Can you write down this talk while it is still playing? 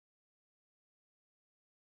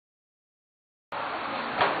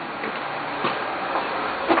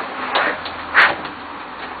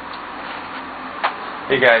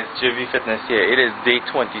Hey guys, GAVfitness here. It is day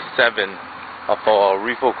 27 of our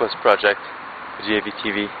refocus project for GAV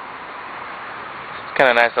TV. It's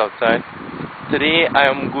kind of nice outside. Today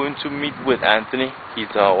I am going to meet with Anthony.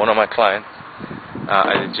 He's one of my clients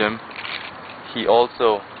at the gym. He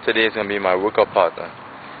also, today is going to be my workout partner.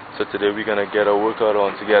 So today we're going to get a workout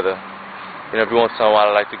on together. You know, every once in a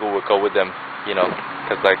while I like to go work out with them, you know,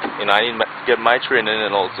 because I need to get my training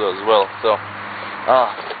in also as well. So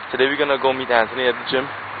today we're gonna go meet Anthony at the gym.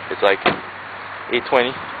 It's like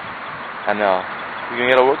 8:20, and we're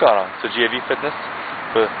gonna get a workout on. So GAVfitness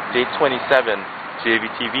for day 27, GAV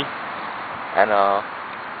TV, and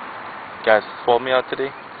guys, follow me out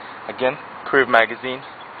today. Again, Crave Magazine,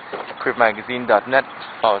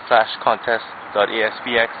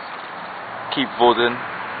 cravemagazine.net/contest.aspx. Keep voting.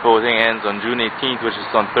 Voting ends on June 18th, which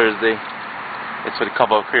is on Thursday. It's for the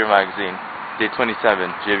cover of Crave Magazine, day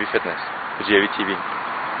 27, GAVfitness for GAV TV.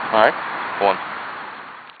 Alright, go on.